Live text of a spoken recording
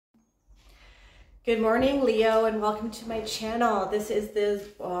Good morning, Leo, and welcome to my channel. This is the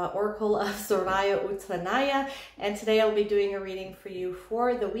Oracle of Soraya Utlanaya, and today I'll be doing a reading for you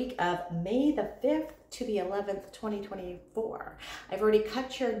for the week of May the 5th to the 11th, 2024. I've already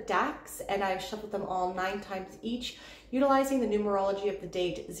cut your decks and I've shuffled them all 9 times each, utilizing the numerology of the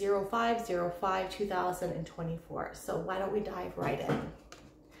date 05/05/2024. So why don't we dive right in?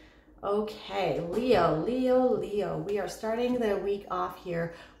 Okay, Leo, we are starting the week off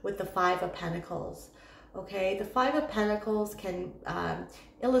here with the Five of Pentacles. Okay, the Five of Pentacles can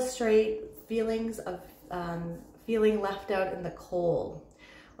illustrate feelings of feeling left out in the cold,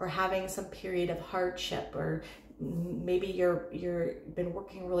 or having some period of hardship, or maybe you've been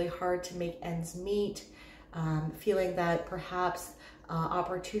working really hard to make ends meet, feeling that perhaps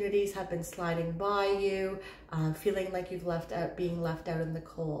opportunities have been sliding by you, feeling like you've being left out in the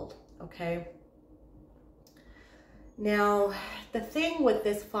cold. Okay. Now, the thing with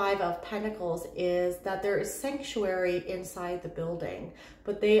this Five of Pentacles is that there is sanctuary inside the building,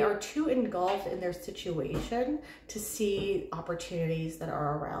 but they are too engulfed in their situation to see opportunities that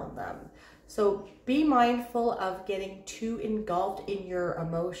are around them. So be mindful of getting too engulfed in your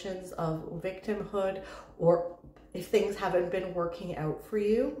emotions of victimhood, or if things haven't been working out for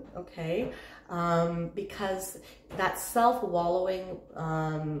you, okay? Because that self-wallowing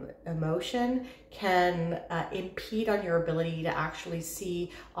emotion can impede on your ability to actually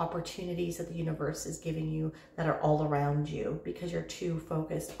see opportunities that the universe is giving you that are all around you, because you're too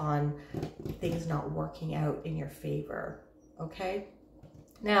focused on things not working out in your favor, okay?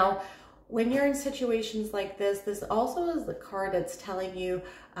 Now, when you're in situations like this also is the card that's telling you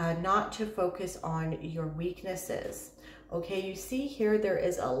not to focus on your weaknesses. Okay, you see here there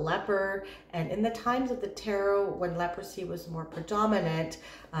is a leper, and in the times of the tarot when leprosy was more predominant,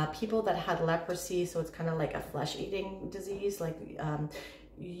 people that had leprosy, so it's kind of like a flesh-eating disease, like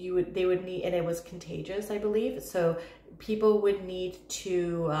they would need, and it was contagious, I believe. So people would need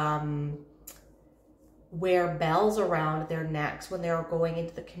to wear bells around their necks when they were going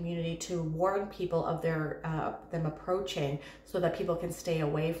into the community to warn people of them approaching, so that people can stay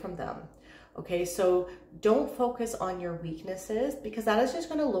away from them. Okay, so don't focus on your weaknesses, because that is just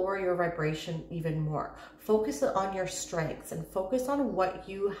going to lower your vibration even more. Focus on your strengths and focus on what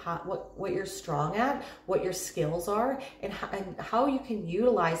you have, what you're strong at, what your skills are, and how you can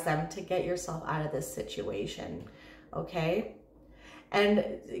utilize them to get yourself out of this situation. Okay.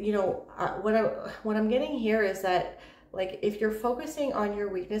 And, you know, what I'm getting here is that, like, if you're focusing on your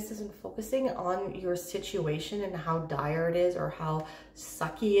weaknesses and focusing on your situation and how dire it is or how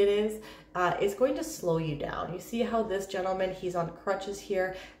sucky it is, it's going to slow you down. You see how this gentleman, he's on crutches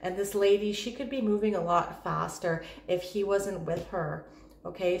here, and this lady, she could be moving a lot faster if he wasn't with her.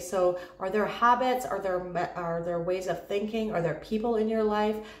 Okay, so are there habits, are there ways of thinking, are there people in your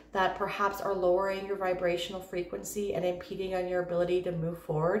life that perhaps are lowering your vibrational frequency and impeding on your ability to move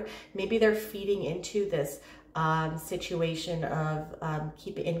forward? Maybe they're feeding into this situation of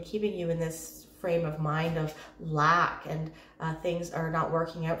keeping you in this frame of mind of lack, and things are not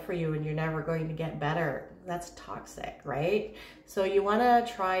working out for you and you're never going to get better. That's toxic, right? So you want to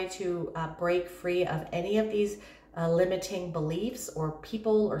try to break free of any of these limiting beliefs or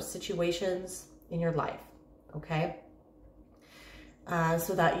people or situations in your life, okay?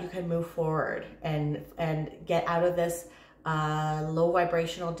 So that you can move forward and get out of this low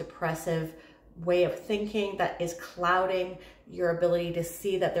vibrational, depressive way of thinking that is clouding your ability to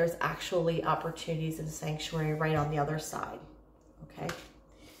see that there's actually opportunities and sanctuary right on the other side, okay?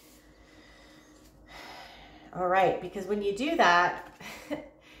 All right, because when you do that,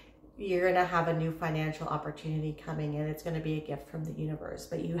 you're going to have a new financial opportunity coming in. It's going to be a gift from the universe,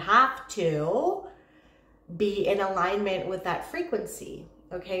 but you have to be in alignment with that frequency.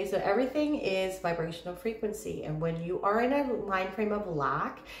 Okay, so everything is vibrational frequency. And when you are in a mind frame of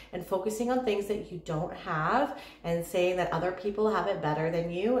lack and focusing on things that you don't have and saying that other people have it better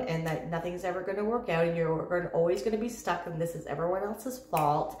than you and that nothing's ever going to work out and you're always going to be stuck and this is everyone else's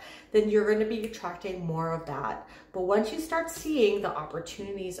fault, then you're going to be attracting more of that. But once you start seeing the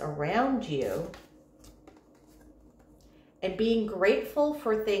opportunities around you and being grateful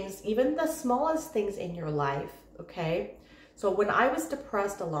for things, even the smallest things in your life, okay? So when I was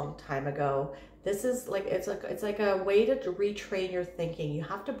depressed a long time ago, this is like, it's like a way to retrain your thinking. You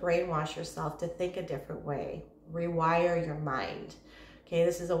have to brainwash yourself to think a different way, rewire your mind. Okay,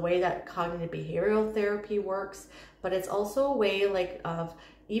 this is a way that cognitive behavioral therapy works, but it's also a way like of,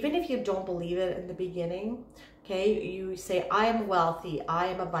 even if you don't believe it in the beginning, Okay, you say, I am wealthy, I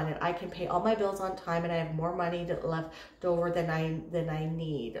am abundant, I can pay all my bills on time, and I have more money left over than I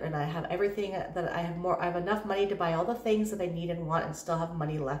need, and I have everything that I have enough money to buy all the things that I need and want, and still have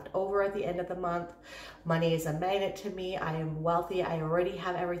money left over at the end of the month. Money is a magnet to me. I am wealthy. I already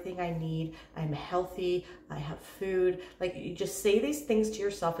have everything I need. I'm healthy. I have food. Like, you just say these things to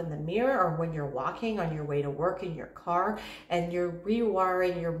yourself in the mirror, or when you're walking on your way to work in your car, and you're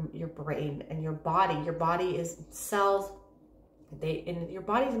rewiring your brain and your body. Your body is cells. And your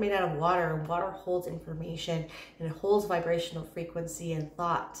body is made out of water, and water holds information, and it holds vibrational frequency and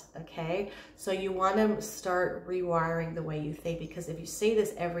thought. Okay, so you want to start rewiring the way you think, because if you say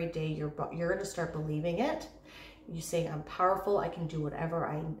this every day, you're going to start believing it. You say, I'm powerful, I can do whatever,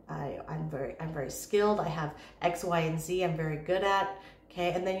 I'm very skilled, I have X, Y, and Z I'm very good at.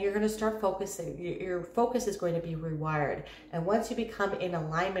 Okay, and then you're going to start focusing. Your focus is going to be rewired. And once you become in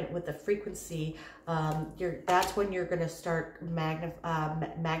alignment with the frequency, that's when you're going to start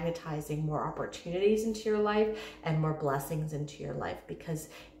magnetizing more opportunities into your life and more blessings into your life, because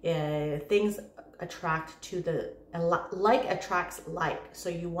things attract to like attracts like. So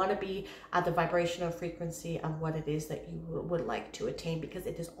you want to be at the vibrational frequency of what it is that you would like to attain, because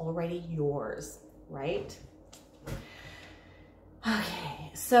it is already yours, right?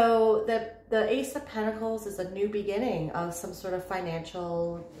 Okay, so the Ace of Pentacles is a new beginning of some sort of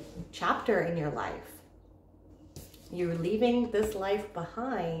financial chapter in your life. You're leaving this life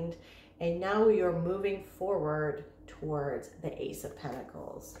behind, and now you're moving forward towards the Ace of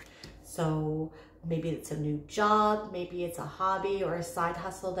Pentacles. So maybe it's a new job, maybe it's a hobby or a side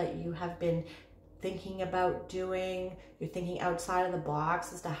hustle that you have been thinking about doing. You're thinking outside of the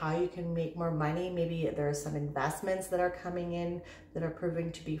box as to how you can make more money. Maybe there are some investments that are coming in that are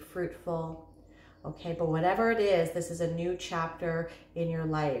proving to be fruitful. Okay, but whatever it is, this is a new chapter in your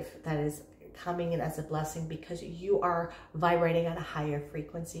life that is coming in as a blessing, because you are vibrating at a higher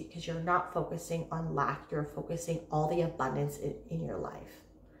frequency, because you're not focusing on lack, you're focusing all the abundance in your life.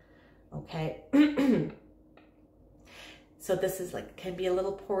 Okay. So this is like, can be a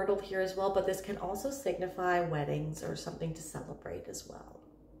little portal here as well, but this can also signify weddings or something to celebrate as well.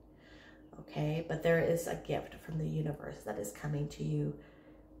 Okay, but there is a gift from the universe that is coming to you.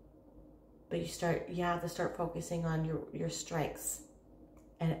 But you have to start focusing on your strengths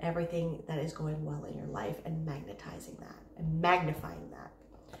and everything that is going well in your life, and magnetizing that and magnifying that.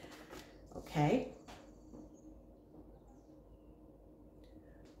 Okay.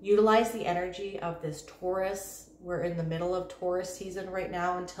 Utilize the energy of this Taurus. We're in the middle of Taurus season right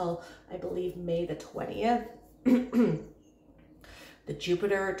now until, I believe, May the 20th. The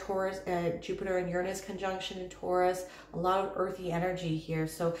Jupiter and Uranus conjunction in Taurus, a lot of earthy energy here.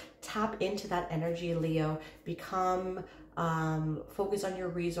 So tap into that energy, Leo. Become, focus on your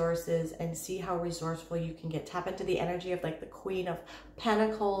resources and see how resourceful you can get. Tap into the energy of like the Queen of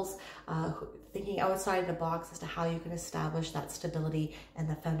Pentacles, thinking outside the box as to how you can establish that stability and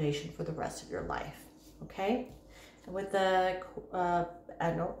the foundation for the rest of your life. Okay? And with the,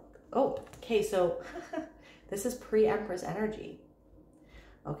 okay, so this is pre-Empress energy.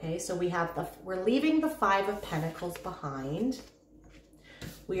 Okay, so we're leaving the Five of Pentacles behind.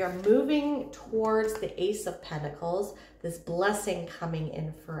 We are moving towards the Ace of Pentacles, this blessing coming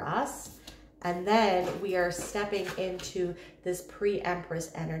in for us. And then we are stepping into this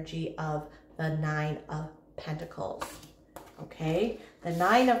pre-Empress energy of the Nine of Pentacles. Okay, the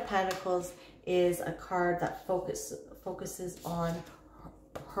Nine of Pentacles is a card that focuses on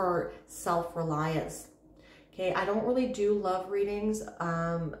her self-reliance. Okay, I don't really do love readings,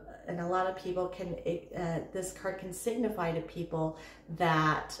 and a lot of people can, this card can signify to people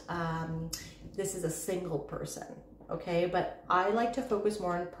that this is a single person, okay? But I like to focus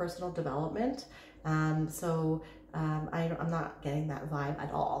more on personal development, I'm not getting that vibe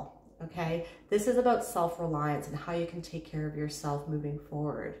at all, okay? This is about self-reliance and how you can take care of yourself moving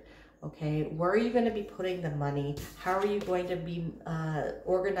forward. Okay, where are you going to be putting the money? How are you going to be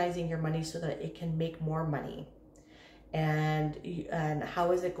organizing your money so that it can make more money? And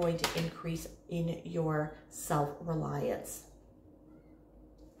how is it going to increase in your self-reliance?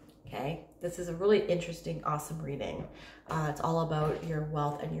 Okay, this is a really interesting, awesome reading. It's all about your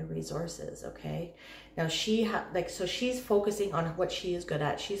wealth and your resources, okay? Now so she's focusing on what she is good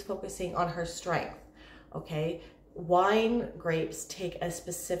at. She's focusing on her strength, okay? Wine grapes take a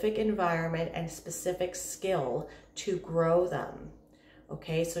specific environment and specific skill to grow them.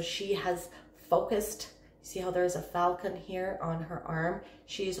 Okay, so she has focused. See how there's a falcon here on her arm?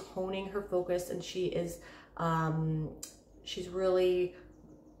 She's honing her focus, and she is she's really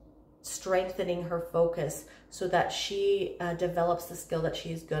strengthening her focus so that she develops the skill that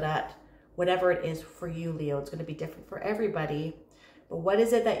she's good at whatever it is for you, Leo. It's going to be different for everybody. But what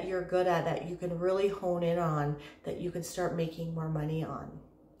is it that you're good at that you can really hone in on, that you can start making more money on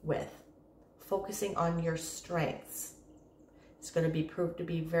with? Focusing on your strengths. It's going to be proved to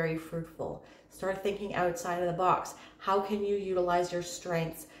be very fruitful. Start thinking outside of the box. How can you utilize your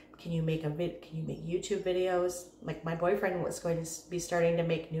strengths? Can you make YouTube videos? Like my boyfriend was going to be starting to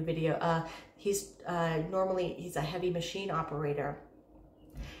make new video. He's a heavy machine operator,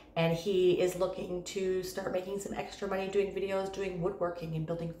 and he is looking to start making some extra money doing videos, doing woodworking and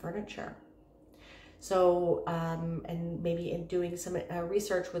building furniture. So, and maybe in doing some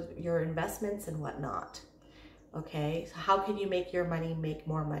research with your investments and whatnot. Okay, so how can you make your money make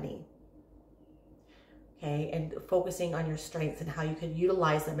more money? Okay, and focusing on your strengths and how you can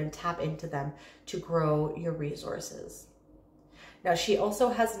utilize them and tap into them to grow your resources. Now, she also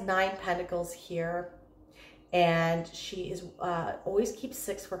has 9 pentacles here, and she is always keeps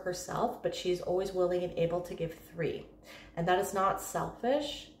 6 for herself, but she's always willing and able to give 3. And that is not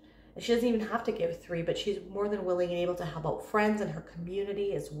selfish. And she doesn't even have to give 3, but she's more than willing and able to help out friends and her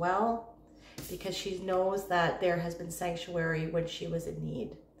community as well, because she knows that there has been sanctuary when she was in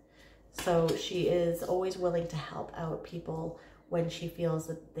need. So she is always willing to help out people when she feels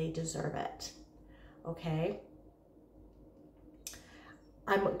that they deserve it. Okay.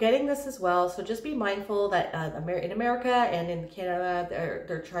 I'm getting this as well. So just be mindful that in America and in Canada,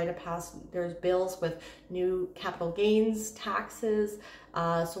 they're trying to pass, there's bills with new capital gains taxes.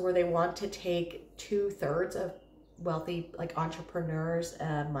 So where they want to take 2/3 of wealthy, like entrepreneurs'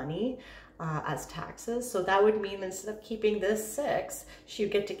 money as taxes. So that would mean instead of keeping this 6, she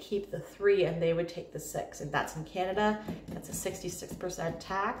would get to keep the 3 and they would take the 6. And that's in Canada, that's a 66%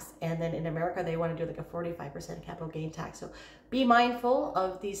 tax. And then in America, they want to do like a 45% capital gain tax. So be mindful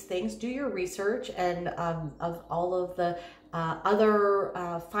of these things, do your research and of all of the other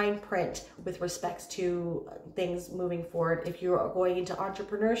fine print with respects to things moving forward. If you're going into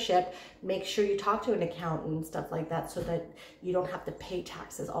entrepreneurship, make sure you talk to an accountant and stuff like that so that you don't have to pay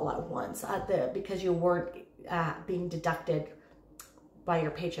taxes all at once because you weren't being deducted by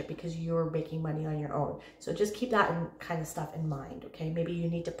your paycheck because you're making money on your own. So just keep that kind of stuff in mind, okay? Maybe you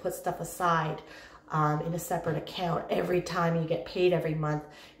need to put stuff aside in a separate account every time you get paid every month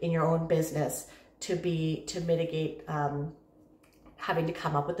in your own business to mitigate having to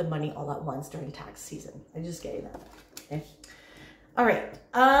come up with the money all at once during tax season. I'm just getting that. Okay. All right.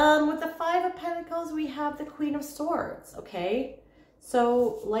 With the 5 of Pentacles, we have the Queen of Swords. Okay.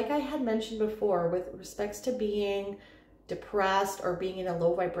 So like I had mentioned before, with respects to being depressed or being in a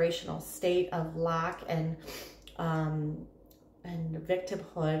low vibrational state of lack and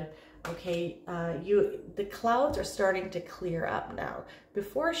victimhood, okay, the clouds are starting to clear up now.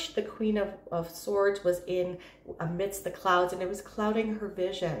 Before, the Queen of Swords was in amidst the clouds and it was clouding her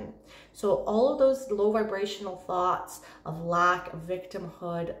vision. So all of those low vibrational thoughts of lack, of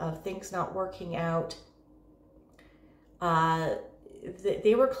victimhood, of things not working out,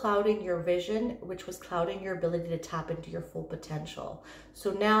 they were clouding your vision, which was clouding your ability to tap into your full potential.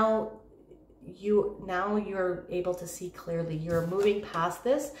 So now you're able to see clearly. You're moving past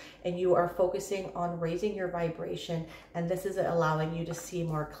this and you are focusing on raising your vibration, and this is allowing you to see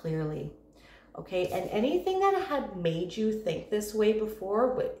more clearly. Okay, and anything that had made you think this way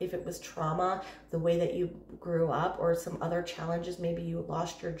before, if it was trauma, the way that you grew up, or some other challenges, maybe you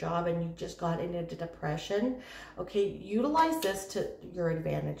lost your job and you just got into depression, okay, utilize this to your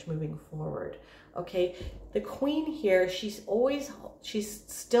advantage moving forward. Okay, the Queen here, she's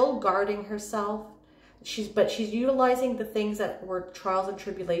still guarding herself. But she's utilizing the things that were trials and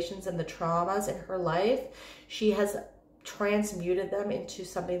tribulations and the traumas in her life. She has transmuted them into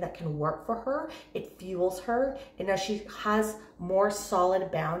something that can work for her. It fuels her, and now she has more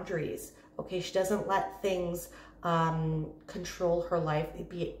solid boundaries. Okay, she doesn't let things control her life,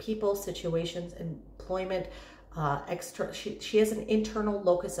 be it people, situations, employment, she has an internal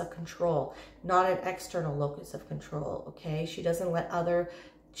locus of control, not an external locus of control. Okay, she doesn't let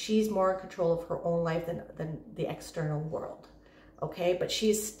she's more in control of her own life than the external world. Okay, but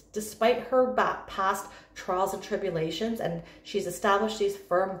despite her past trials and tribulations, and she's established these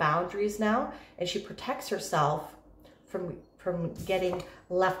firm boundaries now, and she protects herself from getting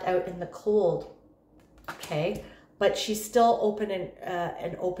left out in the cold. Okay, but she's still open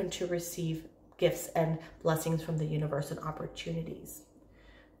and open to receive gifts and blessings from the universe and opportunities.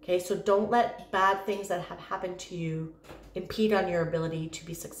 Okay, so don't let bad things that have happened to you impede on your ability to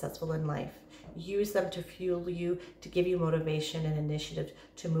be successful in life. Use them to fuel you, to give you motivation and initiative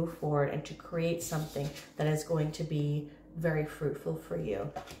to move forward and to create something that is going to be very fruitful for you.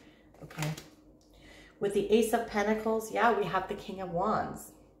 Okay. With the Ace of Pentacles, yeah, we have the King of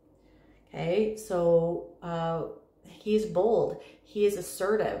Wands. Okay, so he's bold. He is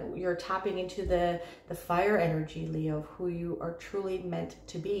assertive. You're tapping into the fire energy, Leo, of who you are truly meant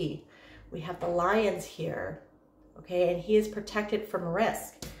to be. We have the lions here, okay, and he is protected from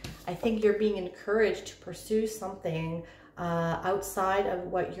risk. I think you're being encouraged to pursue something outside of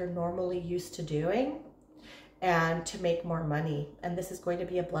what you're normally used to doing and to make more money. And this is going to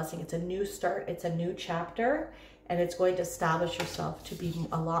be a blessing. It's a new start. It's a new chapter, and it's going to establish yourself to be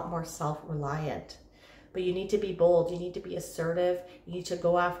a lot more self-reliant. But you need to be bold. You need to be assertive. You need to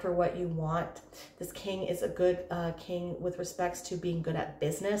go after what you want. This king is a good king with respects to being good at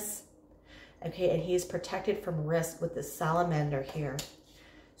business. Okay, and he is protected from risk with this salamander here.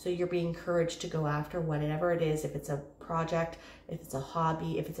 So you're being encouraged to go after whatever it is, if it's a project, if it's a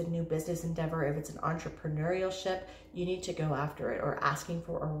hobby, if it's a new business endeavor, if it's an entrepreneurship, you need to go after it, or asking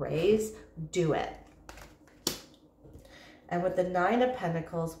for a raise, do it. And with the 9 of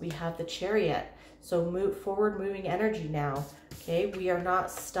Pentacles, we have the Chariot. So move forward, moving energy now. Okay, we are not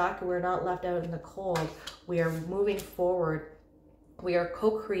stuck. We're not left out in the cold. We are moving forward. We are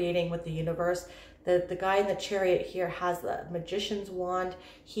co-creating with the universe. The guy in the Chariot here has the Magician's wand.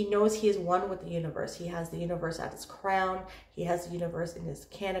 He knows he is one with the universe. He has the universe at his crown. He has the universe in his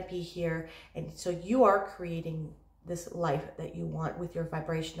canopy here. And so you are creating this life that you want with your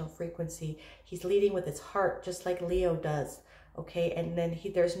vibrational frequency. He's leading with his heart, just like Leo does. Okay, and then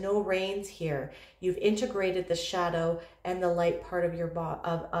there's no reins here. You've integrated the shadow and the light part of your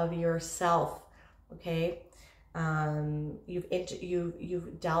of yourself. Okay.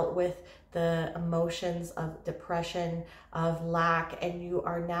 You've dealt with the emotions of depression, of lack, and you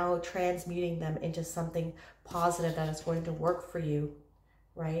are now transmuting them into something positive that is going to work for you,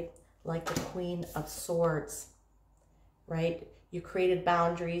 right? Like the Queen of Swords, right? You created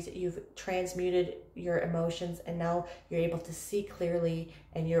boundaries, you've transmuted your emotions, and now you're able to see clearly,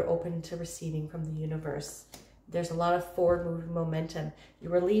 and you're open to receiving from the universe. There's a lot of forward moving momentum.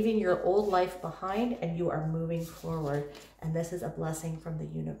 You are leaving your old life behind and you are moving forward. And this is a blessing from the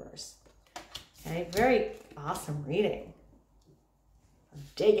universe. Okay, very awesome reading.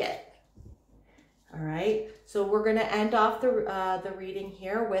 Dig it. All right, so we're going to end off the reading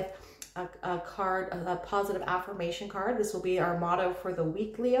here with a card, a positive affirmation card. This will be our motto for the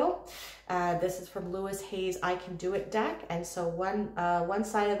week, Leo. This is from Lewis Hayes' I Can Do It deck. And so one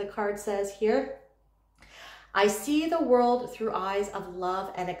side of the card says here, I see the world through eyes of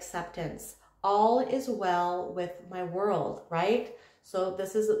love and acceptance. All is well with my world, right? So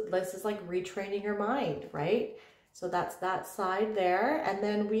this is like retraining your mind, right? So that's that side there. And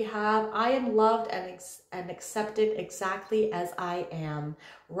then we have, I am loved and accepted exactly as I am,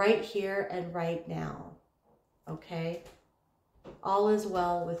 right here and right now. Okay? All is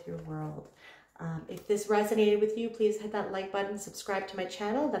well with your world. If this resonated with you, please hit that like button, subscribe to my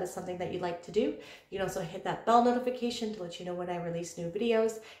channel. That is something that you'd like to do. You can also hit that bell notification to let you know when I release new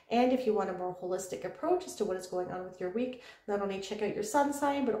videos. And if you want a more holistic approach as to what is going on with your week, not only check out your sun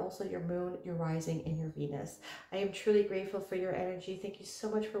sign, but also your moon, your rising, and your Venus. I am truly grateful for your energy. Thank you so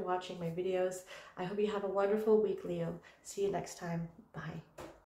much for watching my videos. I hope you have a wonderful week, Leo. See you next time. Bye.